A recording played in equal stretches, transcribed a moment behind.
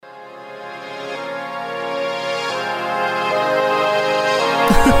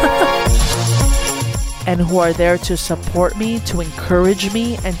and who are there to support me, to encourage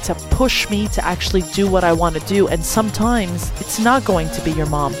me, and to push me to actually do what I want to do. And sometimes it's not going to be your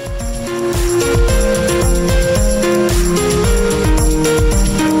mom.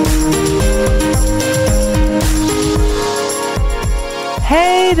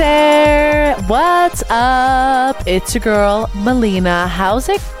 Hey there, what's up? It's your girl, Melina. How's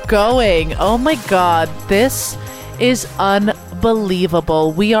it going? Oh my God, this is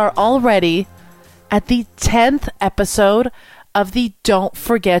unbelievable. We are already at the 10th episode of the Don't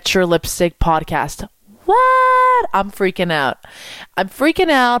Forget Your Lipstick podcast. What? I'm freaking out. I'm freaking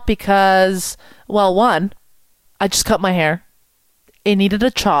out because, well, one, I just cut my hair. It needed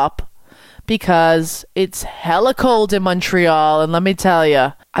a chop because it's hella cold in Montreal. And let me tell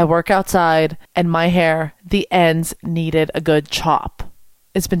you, I work outside and my hair, the ends needed a good chop.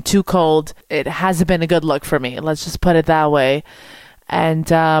 It's been too cold. It hasn't been a good look for me. Let's just put it that way.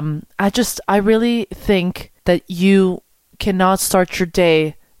 And I really think that you cannot start your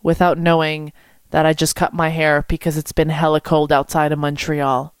day without knowing that I just cut my hair because it's been hella cold outside of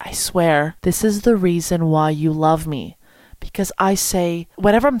Montreal. I swear, this is the reason why you love me. Because I say,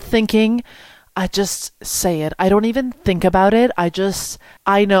 whatever I'm thinking, I just say it. I don't even think about it.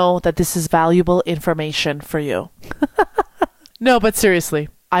 I know that this is valuable information for you. No, but seriously.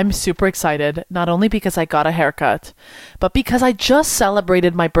 I'm super excited, not only because I got a haircut, but because I just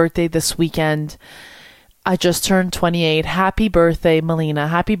celebrated my birthday this weekend. I just turned 28. Happy birthday, Melina.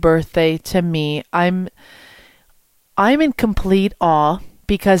 Happy birthday to me. I'm in complete awe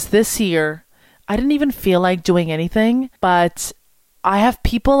because this year I didn't even feel like doing anything, but I have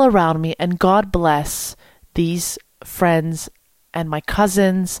people around me, and God bless these friends and my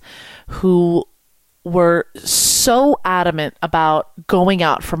cousins who were so adamant about going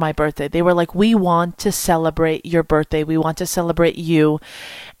out for my birthday. They were like, we want to celebrate your birthday. We want to celebrate you.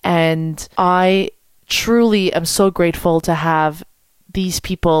 And I truly am so grateful to have these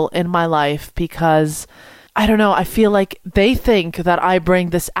people in my life because, I don't know, I feel like they think that I bring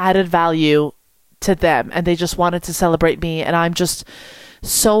this added value to them and they just wanted to celebrate me. And I'm just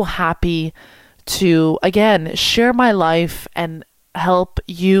so happy to, again, share my life and help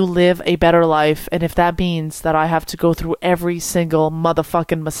you live a better life. And if that means that I have to go through every single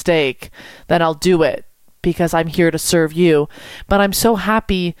motherfucking mistake, then I'll do it because I'm here to serve you. But I'm so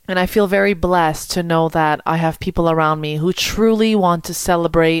happy and I feel very blessed to know that I have people around me who truly want to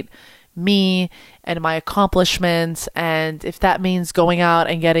celebrate me and my accomplishments. And if that means going out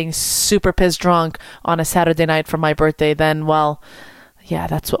and getting super pissed drunk on a Saturday night for my birthday, then, well, yeah,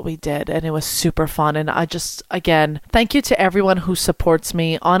 that's what we did. And it was super fun. And I just, again, thank you to everyone who supports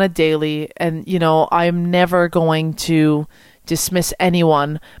me on a daily. And, you know, I'm never going to dismiss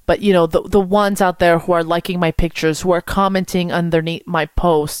anyone, but, you know, the ones out there who are liking my pictures, who are commenting underneath my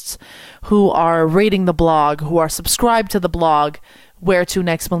posts, who are rating the blog, who are subscribed to the blog,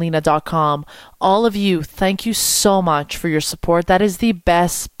 wheretonextmelina.com. All of you, thank you so much for your support. That is the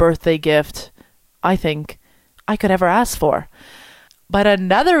best birthday gift I think I could ever ask for. But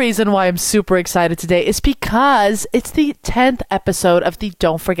another reason why I'm super excited today is because it's the 10th episode of the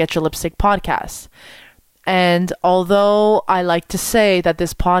Don't Forget Your Lipstick podcast. And although I like to say that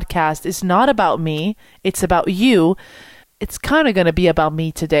this podcast is not about me, it's about you, it's kind of going to be about me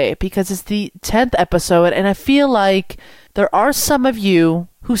today because it's the 10th episode and I feel like there are some of you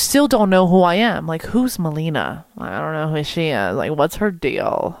who still don't know who I am. Like, who's Melina? I don't know who she is. Like, what's her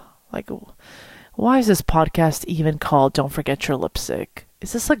deal? Like, why is this podcast even called Don't Forget Your Lipstick?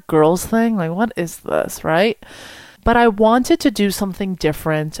 Is this a girl's thing? Like, what is this, right? But I wanted to do something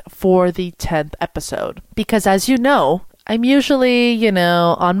different for the 10th episode because, as you know, I'm usually, you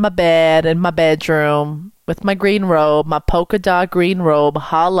know, on my bed in my bedroom with my green robe, my polka dot green robe.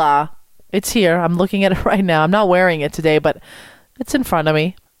 Holla. It's here. I'm looking at it right now. I'm not wearing it today, but it's in front of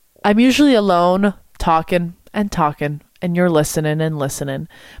me. I'm usually alone talking and talking, and you're listening and listening.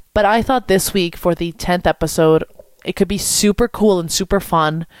 But I thought this week for the 10th episode, it could be super cool and super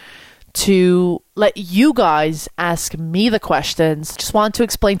fun to let you guys ask me the questions. Just want to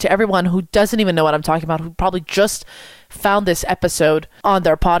explain to everyone who doesn't even know what I'm talking about, who probably just found this episode on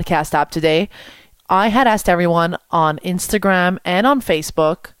their podcast app today. I had asked everyone on Instagram and on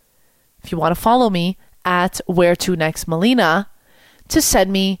Facebook, if you want to follow me at wheretonextmelina, to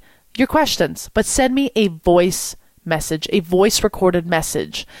send me your questions, but send me a voice message, a voice recorded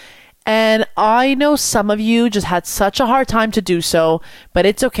message. And I know some of you just had such a hard time to do so, but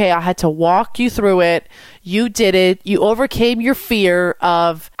it's okay. I had to walk you through it. You did it. You overcame your fear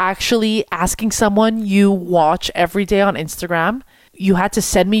of actually asking someone you watch every day on Instagram. You had to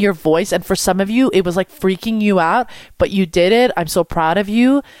send me your voice. And for some of you, it was like freaking you out, but you did it. I'm so proud of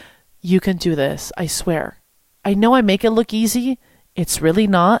you. You can do this. I swear. I know I make it look easy. It's really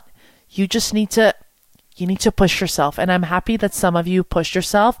not. You just need to push yourself. And I'm happy that some of you pushed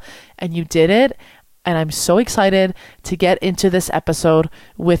yourself and you did it. And I'm so excited to get into this episode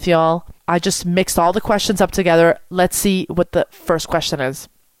with y'all. I just mixed all the questions up together. Let's see what the first question is.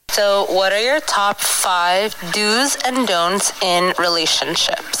 So, what are your top 5 do's and don'ts in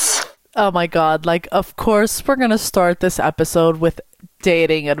relationships? Oh my God. Like, of course, we're going to start this episode with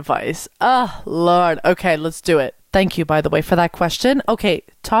dating advice. Oh, Lord. Okay, let's do it. Thank you, by the way, for that question. Okay,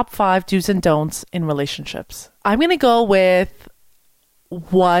 top 5 do's and don'ts in relationships. I'm going to go with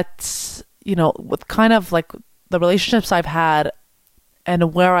with kind of like the relationships I've had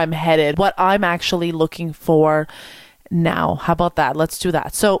and where I'm headed, what I'm actually looking for now. How about that? Let's do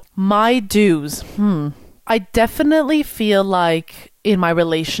that. So my do's, I definitely feel like in my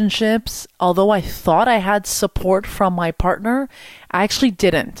relationships, although I thought I had support from my partner, I actually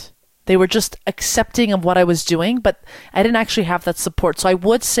didn't. They were just accepting of what I was doing, but I didn't actually have that support. So I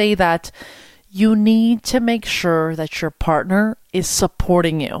would say that you need to make sure that your partner is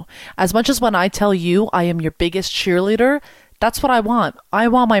supporting you. As much as when I tell you I am your biggest cheerleader, that's what I want. I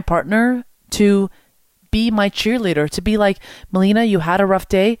want my partner to be my cheerleader, to be like, Melina, you had a rough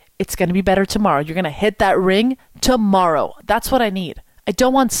day. It's going to be better tomorrow. You're going to hit that ring tomorrow. That's what I need. I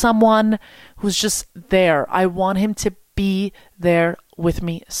don't want someone who's just there. I want him to be there with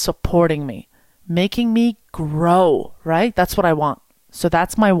me, supporting me, making me grow, right? That's what I want. So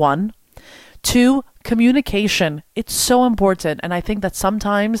that's my 1. 2, communication. It's so important. And I think that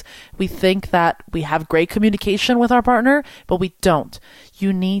sometimes we think that we have great communication with our partner, but we don't.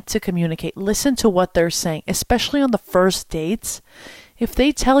 You need to communicate. Listen to what they're saying, especially on the first dates. If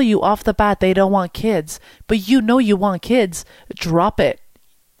they tell you off the bat they don't want kids, but you know you want kids, drop it.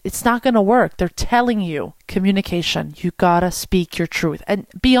 It's not going to work. They're telling you. Communication. You gotta speak your truth. And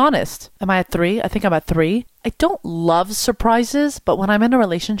be honest. Am I at 3? I think I'm at 3. I don't love surprises, but when I'm in a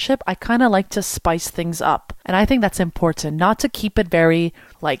relationship, I kind of like to spice things up. And I think that's important. Not to keep it very,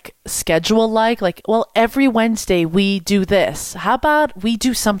 schedule-like, well, every Wednesday we do this. How about we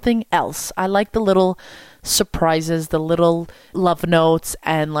do something else? I like the little surprises, the little love notes,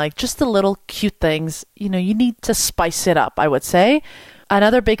 and just the little cute things. You need to spice it up, I would say.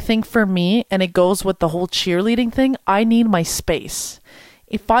 Another big thing for me, and it goes with the whole cheerleading thing, I need my space.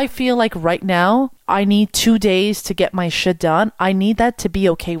 If I feel like right now I need 2 days to get my shit done, I need that to be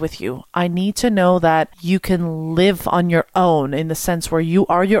okay with you. I need to know that you can live on your own, in the sense where you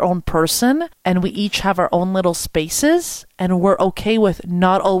are your own person and we each have our own little spaces and we're okay with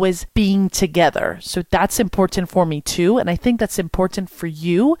not always being together. So that's important for me too. And I think that's important for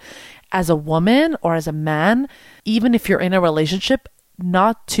you as a woman or as a man, even if you're in a relationship,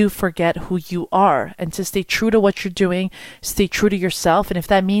 not to forget who you are and to stay true to what you're doing, stay true to yourself. And if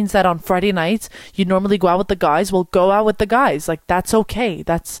that means that on Friday nights you normally go out with the guys, well, go out with the guys. That's okay.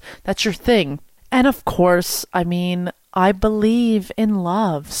 That's your thing. And of course, I believe in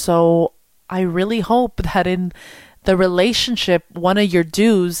love. So I really hope that in the relationship, one of your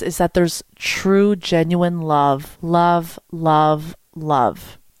do's is that there's true, genuine love. Love, love,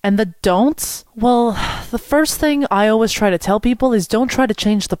 love. And the don'ts, well, the first thing I always try to tell people is don't try to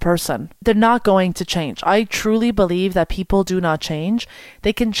change the person. They're not going to change. I truly believe that people do not change.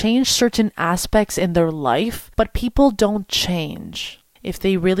 They can change certain aspects in their life, but people don't change. If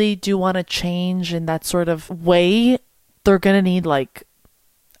they really do want to change in that sort of way, they're going to need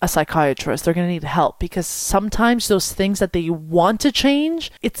a psychiatrist. They're going to need help, because sometimes those things that they want to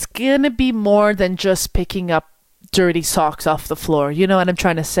change, it's going to be more than just picking up dirty socks off the floor. You know what I'm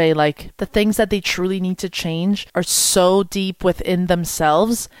trying to say? The things that they truly need to change are so deep within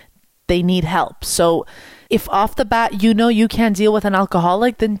themselves, they need help. So if off the bat you can't deal with an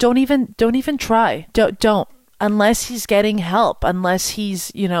alcoholic, then don't even try. Don't. Unless he's getting help, unless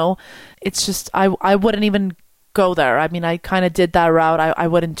he's, it's just, I wouldn't even go there. I kind of did that route. I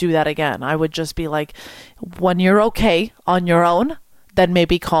wouldn't do that again. I would just be like, when you're okay on your own, then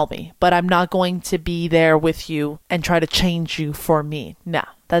maybe call me. But I'm not going to be there with you and try to change you for me. No,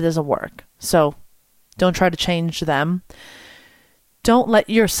 that doesn't work. So don't try to change them. Don't let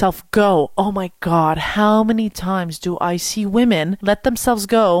yourself go. Oh my God, how many times do I see women let themselves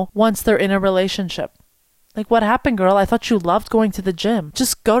go once they're in a relationship? What happened, girl? I thought you loved going to the gym.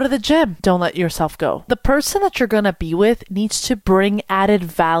 Just go to the gym. Don't let yourself go. The person that you're going to be with needs to bring added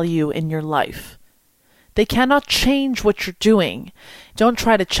value in your life. They cannot change what you're doing. Don't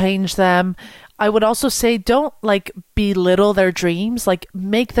try to change them. I would also say don't belittle their dreams.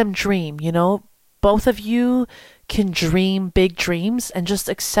 Make them dream, Both of you can dream big dreams and just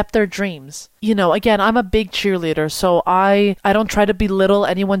accept their dreams. You know, again, I'm a big cheerleader, so I don't try to belittle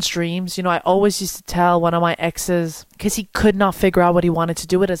anyone's dreams. You know, I always used to tell one of my exes, because he could not figure out what he wanted to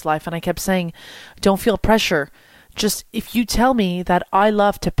do with his life, and I kept saying, don't feel pressure. Just if you tell me that I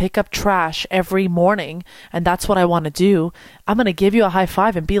love to pick up trash every morning and that's what I want to do, I'm going to give you a high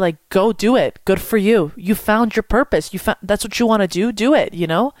five and be like, go do it. Good for you. You found your purpose. That's what you want to do it, you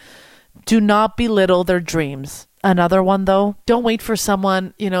know? Do not belittle their dreams. Another one though, don't wait for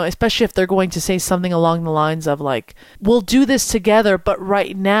someone, you know, especially if they're going to say something along the lines of like, we'll do this together, but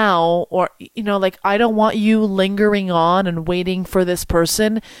right now, or, you know, like, I don't want you lingering on and waiting for this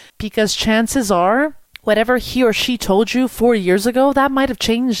person, because chances are whatever he or she told you 4 years ago, that might have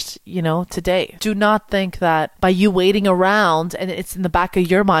changed, you know, today. Do not think that by you waiting around and it's in the back of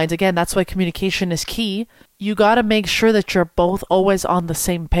your mind, again, that's why communication is key. You got to make sure that you're both always on the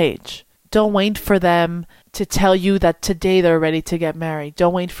same page. Don't wait for them to tell you that today they're ready to get married.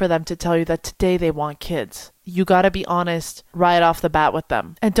 Don't wait for them to tell you that today they want kids. You got to be honest right off the bat with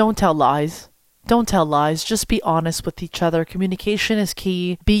them. And don't tell lies. Don't tell lies. Just be honest with each other. Communication is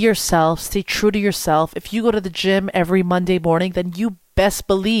key. Be yourself. Stay true to yourself. If you go to the gym every Monday morning, then you best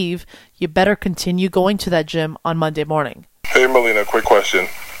believe you better continue going to that gym on Monday morning. Hey, Melina, quick question.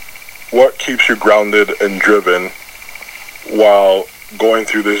 What keeps you grounded and driven while going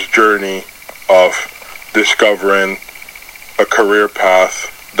through this journey of discovering a career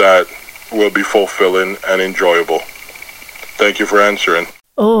path that will be fulfilling and enjoyable? Thank you for answering.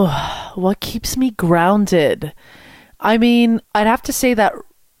 Oh, what keeps me grounded? I mean, I'd have to say that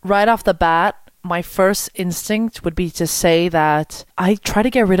right off the bat, my first instinct would be to say that I try to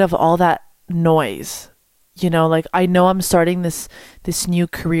get rid of all that noise. You know, like, I know I'm starting this new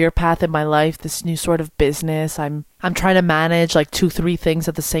career path in my life, this new sort of business. I'm trying to manage like 2-3 things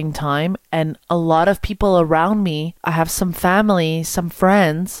at the same time. And a lot of people around me, I have some family, some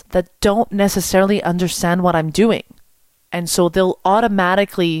friends that don't necessarily understand what I'm doing. And so they'll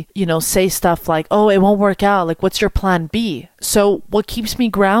automatically, you know, say stuff like, oh, it won't work out. Like, what's your plan B? So what keeps me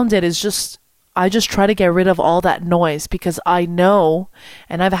grounded is I just try to get rid of all that noise, because I know,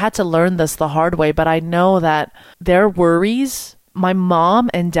 and I've had to learn this the hard way, but I know that their worries, my mom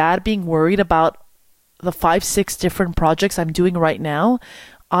and dad being worried about the 5-6 different projects I'm doing right now,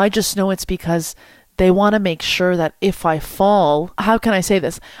 I just know it's because they want to make sure that if I fall, how can I say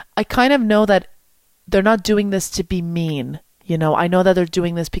this? I kind of know that they're not doing this to be mean. You know, I know that they're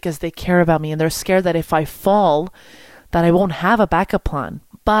doing this because they care about me and they're scared that if I fall, that I won't have a backup plan.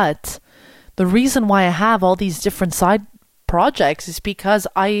 But the reason why I have all these different side projects is because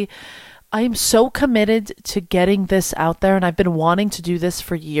I am so committed to getting this out there, and I've been wanting to do this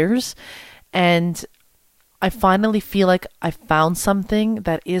for years. And I finally feel like I found something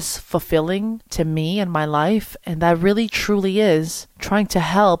that is fulfilling to me and my life, and that really truly is trying to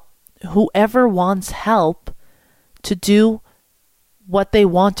help whoever wants help to do what they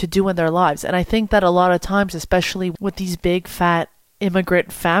want to do in their lives. And I think that a lot of times, especially with these big fat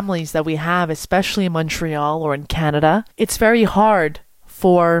immigrant families that we have, especially in Montreal or in Canada, it's very hard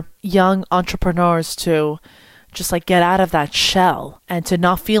for young entrepreneurs to just like get out of that shell and to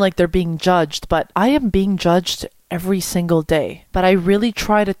not feel like they're being judged. But I am being judged every single day. But I really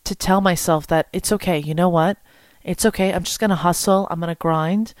try to tell myself that it's okay. You know what? It's okay. I'm just going to hustle. I'm going to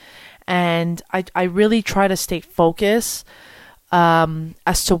grind. And I really try to stay focused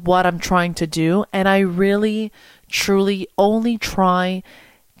as to what I'm trying to do. And I really, truly only try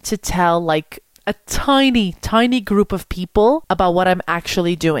to tell like a tiny, tiny group of people about what I'm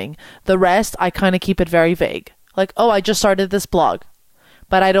actually doing. The rest, I kind of keep it very vague. Like, oh, I just started this blog.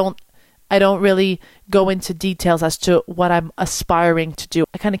 But I don't really go into details as to what I'm aspiring to do.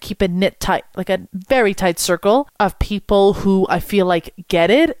 I kind of keep it knit tight, like a very tight circle of people who I feel like get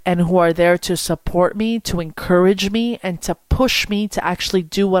it and who are there to support me, to encourage me, and to push me to actually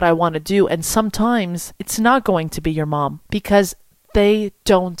do what I want to do. And sometimes it's not going to be your mom, because they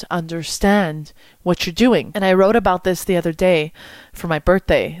don't understand what you're doing. And I wrote about this the other day for my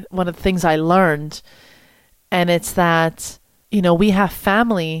birthday. One of the things I learned, and it's that, you know, we have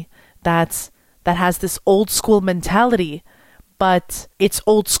family that has this old school mentality, but it's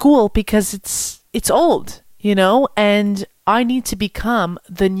old school because it's old, you know, and I need to become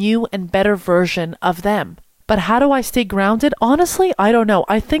the new and better version of them. But how do I stay grounded? Honestly, I don't know.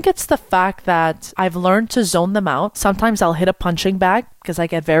 I think it's the fact that I've learned to zone them out. Sometimes I'll hit a punching bag because I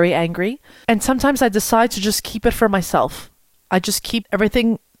get very angry. And sometimes I decide to just keep it for myself. I just keep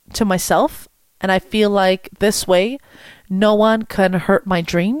everything to myself. And I feel like this way, no one can hurt my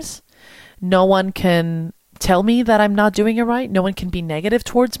dreams. No one can tell me that I'm not doing it right. No one can be negative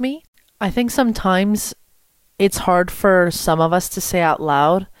towards me. I think sometimes it's hard for some of us to say out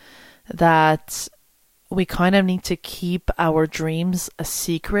loud that we kind of need to keep our dreams a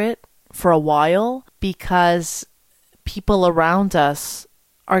secret for a while because people around us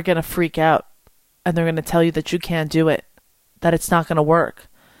are going to freak out and they're going to tell you that you can't do it, that it's not going to work.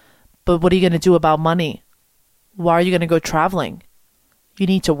 But what are you going to do about money? Why are you going to go traveling? You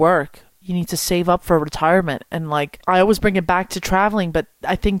need to work. You need to save up for retirement. And like, I always bring it back to traveling, but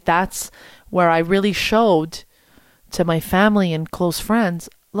I think that's where I really showed to my family and close friends,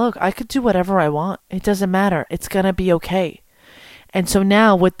 look, I could do whatever I want. It doesn't matter. It's going to be okay. And so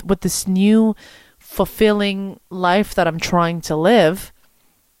now with this new fulfilling life that I'm trying to live,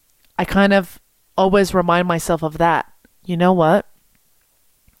 I kind of always remind myself of that. You know what?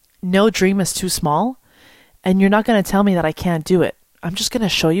 No dream is too small, and you're not going to tell me that I can't do it. I'm just going to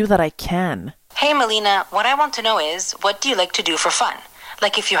show you that I can. Hey, Melina, what I want to know is, what do you like to do for fun?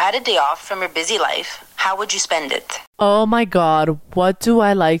 Like, if you had a day off from your busy life, how would you spend it? Oh my God, what do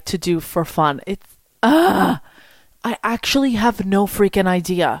I like to do for fun? I actually have no freaking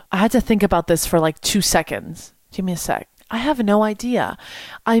idea. I had to think about this for like 2 seconds. Give me a sec. I have no idea.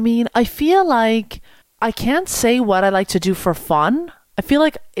 I mean, I feel like I can't say what I like to do for fun. I feel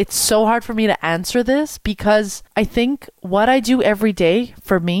like it's so hard for me to answer this because I think what I do every day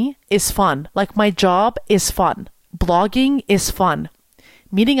for me is fun. Like my job is fun. Blogging is fun.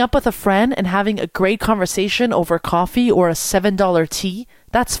 Meeting up with a friend and having a great conversation over coffee or a $7 tea,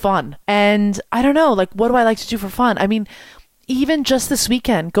 that's fun. And I don't know, like, what do I like to do for fun? I mean, even just this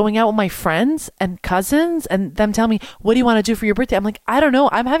weekend, going out with my friends and cousins and them telling me, what do you want to do for your birthday? I'm like, I don't know.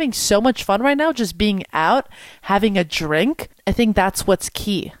 I'm having so much fun right now just being out, having a drink. I think that's what's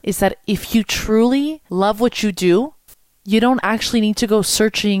key, is that if you truly love what you do, you don't actually need to go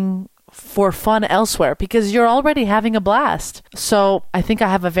searching for fun elsewhere because you're already having a blast. So I think I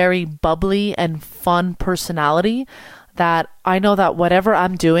have a very bubbly and fun personality that I know that whatever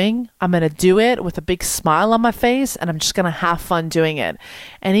I'm doing, I'm going to do it with a big smile on my face and I'm just going to have fun doing it.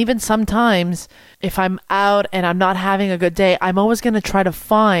 And even sometimes if I'm out and I'm not having a good day, I'm always going to try to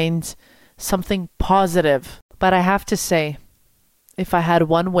find something positive. But I have to say, if I had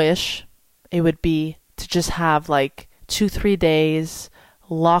one wish, it would be to just have like 2-3 days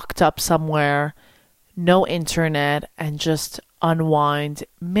locked up somewhere, no internet, and just unwind,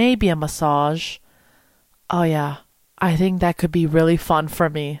 maybe a massage. Oh yeah, I think that could be really fun for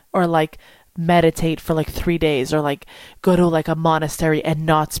me. Or like meditate for like 3 days, or like go to like a monastery and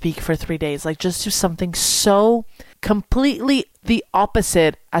not speak for 3 days. Like just do something so completely the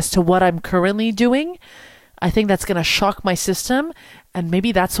opposite as to what I'm currently doing. I think that's going to shock my system, and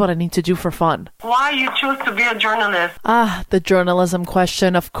maybe that's what I need to do for fun. Why you choose to be a journalist? The journalism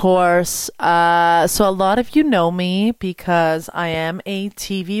question, of course. So a lot of you know me because I am a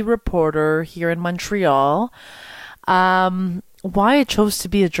TV reporter here in Montreal. Why I chose to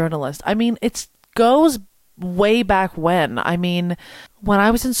be a journalist? I mean, it goes way back when. I mean, when I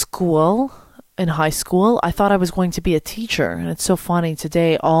was in school, in high school, I thought I was going to be a teacher. And it's so funny.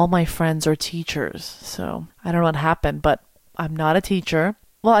 Today, all my friends are teachers. So I don't know what happened, but I'm not a teacher.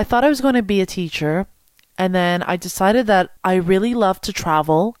 Well, I thought I was going to be a teacher. And then I decided that I really love to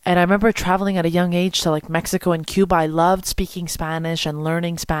travel. And I remember traveling at a young age to like Mexico and Cuba. I loved speaking Spanish and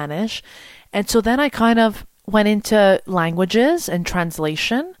learning Spanish. And so then I kind of went into languages and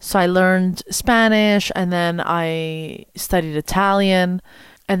translation. So I learned Spanish and then I studied Italian.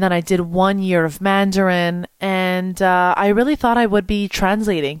 And then I did 1 year of Mandarin, and I really thought I would be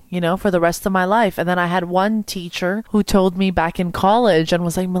translating, for the rest of my life. And then I had one teacher who told me back in college and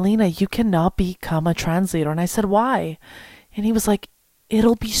was like, Melina, you cannot become a translator. And I said, why? And he was like,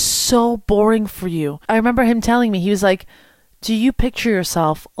 it'll be so boring for you. I remember him telling me, he was like, do you picture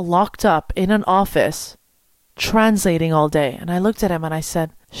yourself locked up in an office translating all day? And I looked at him and I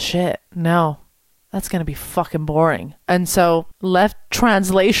said, shit, no. That's going to be fucking boring. And so left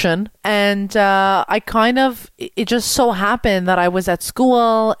translation, and it just so happened that I was at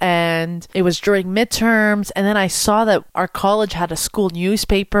school and it was during midterms, and then I saw that our college had a school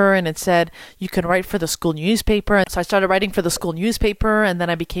newspaper and it said you can write for the school newspaper. And so I started writing for the school newspaper, and then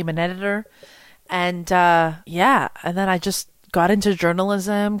I became an editor. And and then I just got into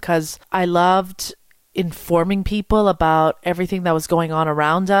journalism because I loved informing people about everything that was going on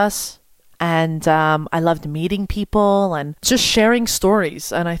around us. And I loved meeting people and just sharing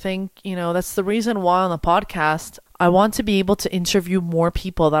stories. And I think, that's the reason why on the podcast, I want to be able to interview more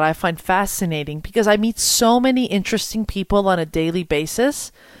people that I find fascinating, because I meet so many interesting people on a daily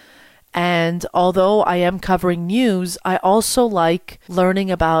basis. And although I am covering news, I also like learning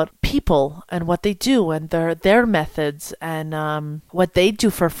about people and what they do and their methods and what they do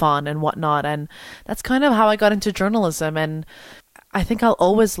for fun and whatnot. And that's kind of how I got into journalism. And I think I'll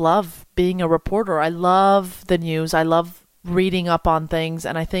always love being a reporter. I love the news. I love reading up on things.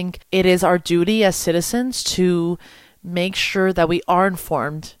 And I think it is our duty as citizens to make sure that we are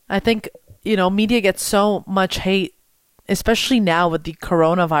informed. I think, media gets so much hate, especially now with the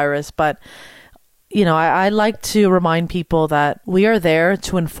coronavirus. But, I like to remind people that we are there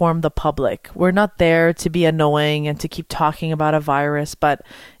to inform the public. We're not there to be annoying and to keep talking about a virus. But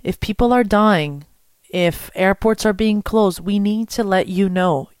if people are dying, if airports are being closed, we need to let you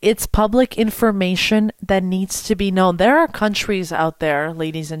know. It's public information that needs to be known. There are countries out there,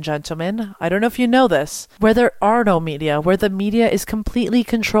 ladies and gentlemen, I don't know if you know this, where there are no media, where the media is completely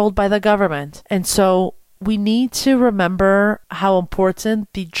controlled by the government. And so we need to remember how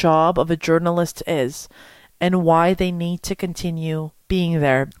important the job of a journalist is and why they need to continue being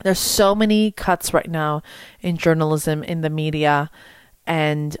there. There's so many cuts right now in journalism, in the media,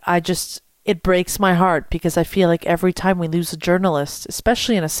 and it breaks my heart because I feel like every time we lose a journalist,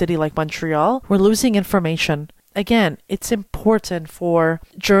 especially in a city like Montreal, we're losing information. Again, it's important for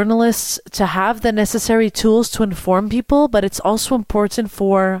journalists to have the necessary tools to inform people, but it's also important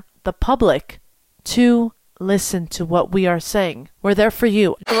for the public to listen to what we are saying. We're there for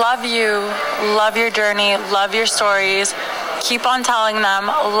you. Love you. Love your journey. Love your stories. Keep on telling them.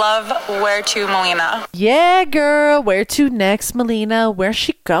 Love Where To, Melina. Yeah, girl. Where to next, Melina? Where's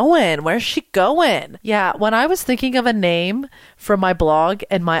she going? Where's she going? Yeah, when I was thinking of a name for my blog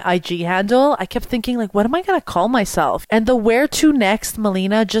and my IG handle, I kept thinking, what am I going to call myself? And the Where To Next,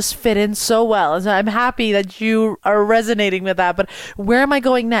 Melina, just fit in so well. And I'm happy that you are resonating with that. But where am I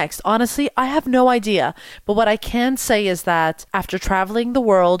going next? Honestly, I have no idea. But what I can say is that after traveling the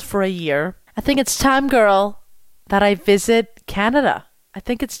world for a year, I think it's time, girl, that I visit Canada. I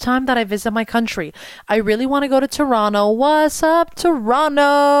think it's time that I visit my country. I really want to go to Toronto. What's up,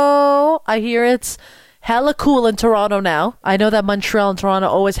 Toronto? I hear it's hella cool in Toronto now. I know that Montreal and Toronto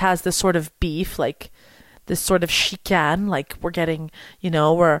always has this sort of beef, this sort of chicane, we're getting,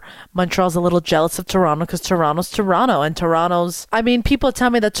 where Montreal's a little jealous of Toronto because Toronto's Toronto, and people tell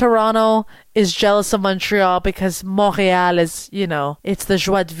me that Toronto is jealous of Montreal because Montreal is, it's the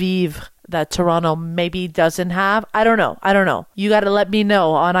joie de vivre that Toronto maybe doesn't have. I don't know. You got to let me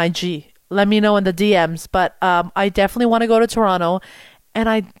know on IG. Let me know in the DMs. But I definitely want to go to Toronto. And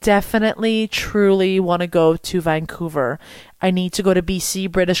I definitely, truly want to go to Vancouver. I need to go to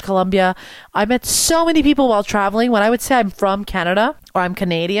BC, British Columbia. I met so many people while traveling. When I would say I'm from Canada or I'm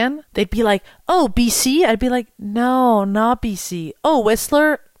Canadian, they'd be like, oh, BC? I'd be like, no, not BC. Oh,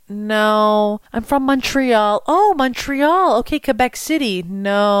 Whistler? No, I'm from Montreal. Oh, Montreal. Okay, Quebec City.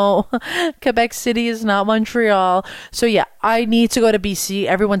 No, Quebec City is not Montreal. So yeah, I need to go to BC.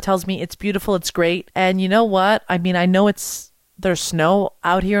 Everyone tells me it's beautiful, it's great. And you know what? I know there's snow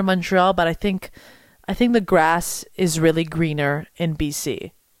out here in Montreal, but I think the grass is really greener in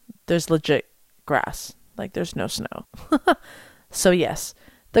BC. There's legit grass. There's no snow. So yes.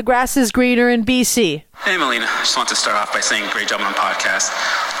 The grass is greener in BC. Hey, Melina. I just want to start off by saying great job on the podcast.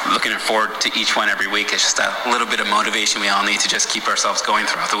 Looking forward to each one every week. It's just a little bit of motivation we all need to just keep ourselves going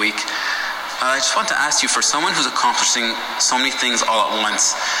throughout the week. I just want to ask you, for someone who's accomplishing so many things all at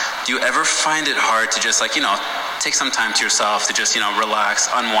once, do you ever find it hard to just take some time to yourself to just, relax,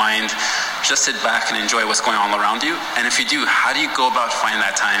 unwind, just sit back and enjoy what's going on around you? And if you do, how do you go about finding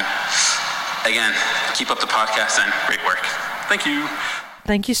that time? Again, keep up the podcast and great work. Thank you.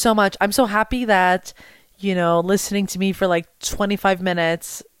 Thank you so much. I'm so happy that, listening to me for 25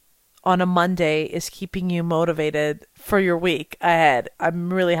 minutes on a Monday is keeping you motivated for your week ahead.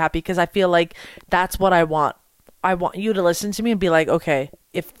 I'm really happy because I feel like that's what I want. I want you to listen to me and be like, okay,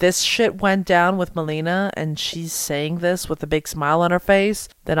 if this shit went down with Melina and she's saying this with a big smile on her face,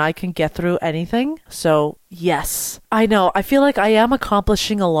 then I can get through anything. So yes, I know. I feel like I am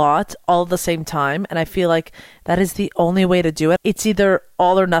accomplishing a lot all at the same time. And I feel like that is the only way to do it. It's either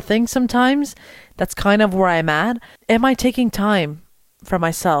all or nothing sometimes. That's kind of where I'm at. Am I taking time for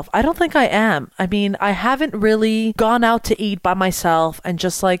myself? I don't think I am. I haven't really gone out to eat by myself and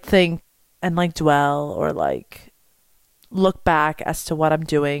just think and dwell or look back as to what I'm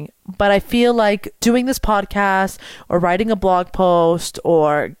doing. But I feel like doing this podcast or writing a blog post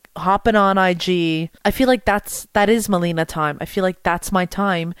or hopping on IG, I feel like that is Melina time. I feel like that's my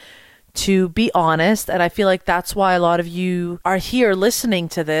time to be honest. And I feel like that's why a lot of you are here listening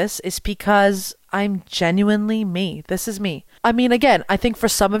to this, is because I'm genuinely me. This is me. Again, I think for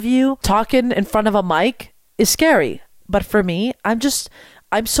some of you, talking in front of a mic is scary. But for me,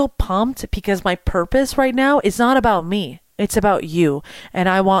 I'm so pumped because my purpose right now is not about me. It's about you. And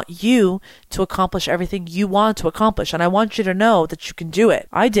I want you to accomplish everything you want to accomplish. And I want you to know that you can do it.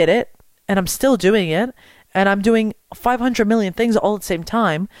 I did it, and I'm still doing it. And I'm doing 500 million things all at the same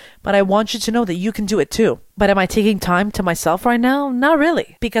time. But I want you to know that you can do it too. But am I taking time to myself right now? Not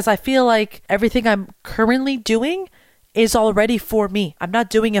really. Because I feel like everything I'm currently doing is already for me. I'm not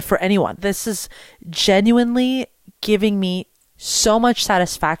doing it for anyone. This is genuinely giving me so much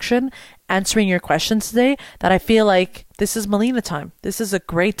satisfaction answering your questions today that I feel like this is Melina time. This is a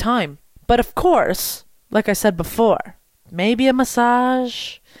great time. But of course, like I said before, maybe a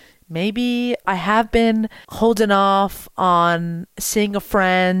massage. Maybe I have been holding off on seeing a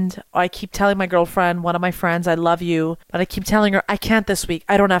friend. I keep telling my girlfriend, one of my friends, I love you. But I keep telling her, I can't this week.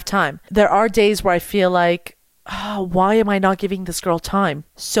 I don't have time. There are days where I feel like, why am I not giving this girl time?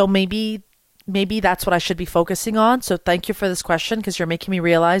 So maybe that's what I should be focusing on. So thank you for this question, because you're making me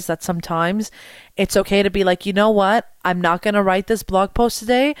realize that sometimes it's okay to be like, you know what? I'm not going to write this blog post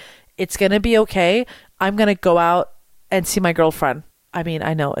today. It's going to be okay. I'm going to go out and see my girlfriend. I mean,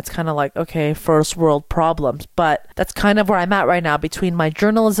 I know it's kind of like, okay, first world problems, but that's kind of where I'm at right now between my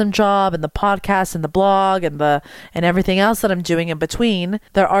journalism job and the podcast and the blog and everything else that I'm doing in between.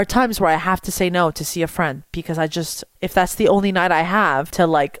 There are times where I have to say no to see a friend because if that's the only night I have to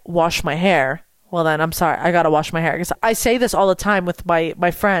like wash my hair, well then I'm sorry, I gotta wash my hair. Because I say this all the time with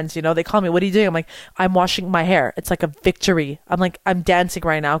my friends, you know, they call me, what are you doing? I'm like, I'm washing my hair. It's like a victory. I'm like, I'm dancing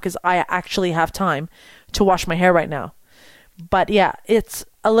right now because I actually have time to wash my hair right now. But yeah, it's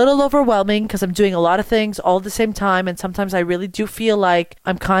a little overwhelming because I'm doing a lot of things all at the same time. And sometimes I really do feel like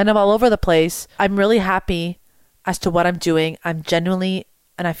I'm kind of all over the place. I'm really happy as to what I'm doing. I'm genuinely,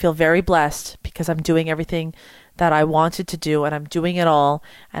 and I feel very blessed because I'm doing everything that I wanted to do and I'm doing it all.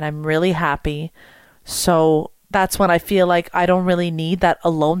 And I'm really happy. So that's when I feel like I don't really need that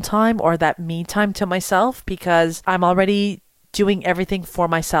alone time or that me time to myself because I'm already doing everything for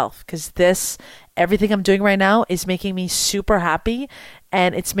myself, because everything I'm doing right now is making me super happy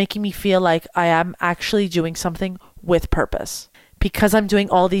and it's making me feel like I am actually doing something with purpose. Because I'm doing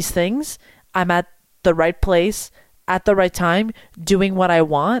all these things, I'm at the right place at the right time doing what I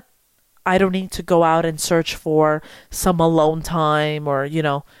want. I don't need to go out and search for some alone time or, you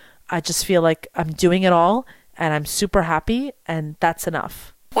know, I just feel like I'm doing it all and I'm super happy and that's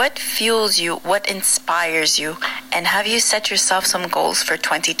enough. What fuels you? What inspires you? And have you set yourself some goals for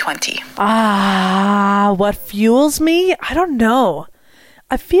 2020? What fuels me? I don't know.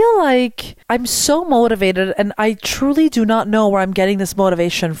 I feel like I'm so motivated and I truly do not know where I'm getting this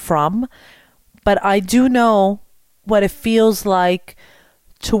motivation from. But I do know what it feels like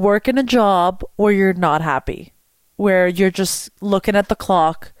to work in a job where you're not happy. Where you're just looking at the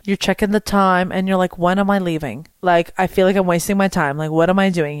clock, you're checking the time, and you're like, when am I leaving? Like, I feel like I'm wasting my time. Like, what am I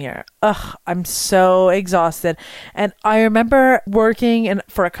doing here? I'm so exhausted. And I remember working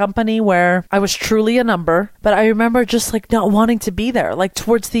for a company where I was truly a number, but I remember just like not wanting to be there. Like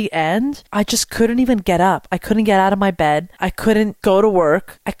towards the end, I just couldn't even get up. I couldn't get out of my bed. I couldn't go to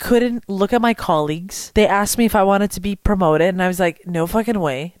work. I couldn't look at my colleagues. They asked me if I wanted to be promoted, and I was like, no fucking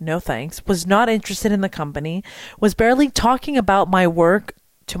way. No thanks. Was not interested in the company. Was barely talking about my work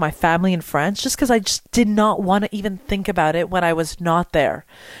to my family and friends just because I just did not want to even think about it when I was not there.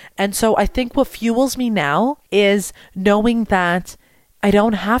 And so I think what fuels me now is knowing that I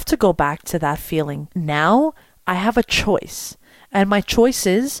don't have to go back to that feeling. Now I have a choice, and my choice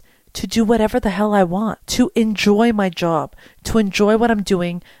is to do whatever the hell I want, to enjoy my job, to enjoy what I'm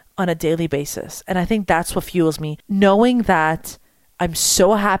doing on a daily basis. And I think that's what fuels me, knowing that I'm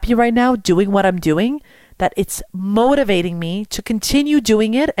so happy right now doing what I'm doing that it's motivating me to continue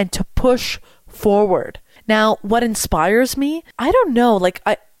doing it and to push forward. Now, what inspires me? I don't know. Like,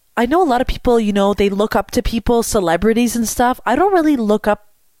 I know a lot of people, you know, they look up to people, celebrities and stuff. I don't really look up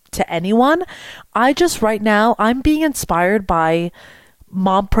to anyone. I just, right now, I'm being inspired by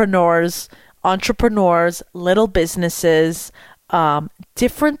mompreneurs, entrepreneurs, little businesses,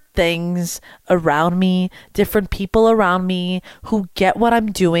 different things around me, different people around me who get what I'm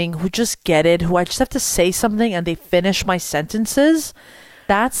doing, who just get it, who I just have to say something and they finish my sentences.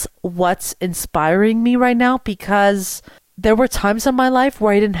 That's what's inspiring me right now, because there were times in my life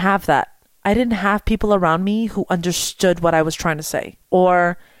where I didn't have that. I didn't have people around me who understood what I was trying to say,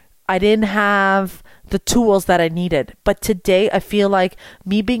 or I didn't have the tools that I needed. But today I feel like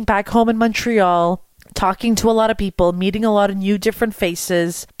me being back home in Montreal, talking to a lot of people, meeting a lot of new different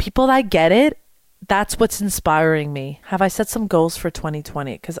faces, people that get it, that's what's inspiring me. Have I set some goals for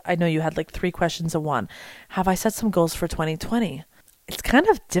 2020? Because I know you had like 3 questions in one. Have I set some goals for 2020? It's kind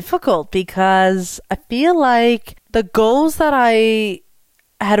of difficult because I feel like the goals that I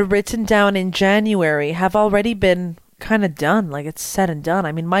had written down in January have already been kind of done. Like, it's said and done.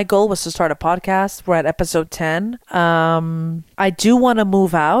 I mean, my goal was to start a podcast. We're at episode 10. I do want to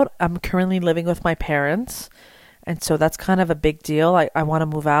move out. I'm currently living with my parents. And so that's kind of a big deal. I want to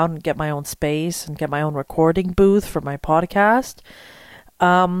move out and get my own space and get my own recording booth for my podcast.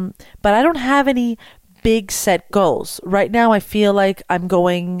 But I don't have any big set goals. Right now, I feel like I'm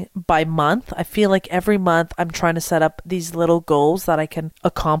going by month. I feel like every month I'm trying to set up these little goals that I can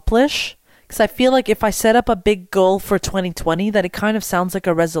accomplish. Because I feel like if I set up a big goal for 2020, that it kind of sounds like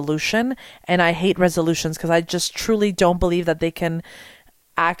a resolution. And I hate resolutions because I just truly don't believe that they can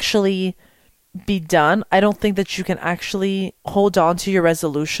actually be done. I don't think that you can actually hold on to your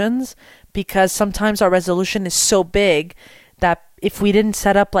resolutions, because sometimes our resolution is so big that if we didn't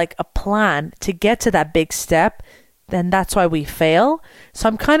set up like a plan to get to that big step, then that's why we fail. So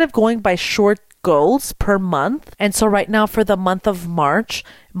I'm kind of going by short goals per month. And so right now for the month of March,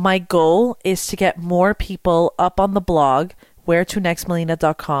 my goal is to get more people up on the blog,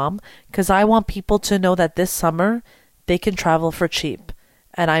 wheretonextmelina.com, because I want people to know that this summer they can travel for cheap.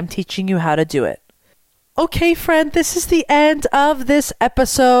 And I'm teaching you how to do it. Okay, friend, this is the end of this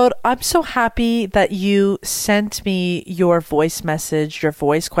episode. I'm so happy that you sent me your voice message, your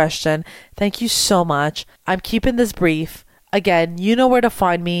voice question. Thank you so much. I'm keeping this brief. Again, you know where to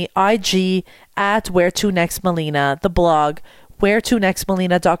find me. IG at wheretonextmelina, the blog,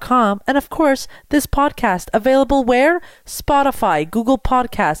 wheretonextmelina.com, and of course, this podcast available where? Spotify, Google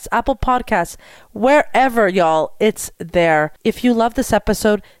Podcasts, Apple Podcasts, wherever, y'all, it's there. If you love this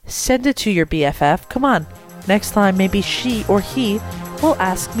episode, send it to your BFF. Come on. Next time, maybe she or he will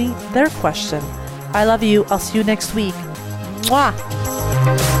ask me their question. I love you. I'll see you next week. Mwah!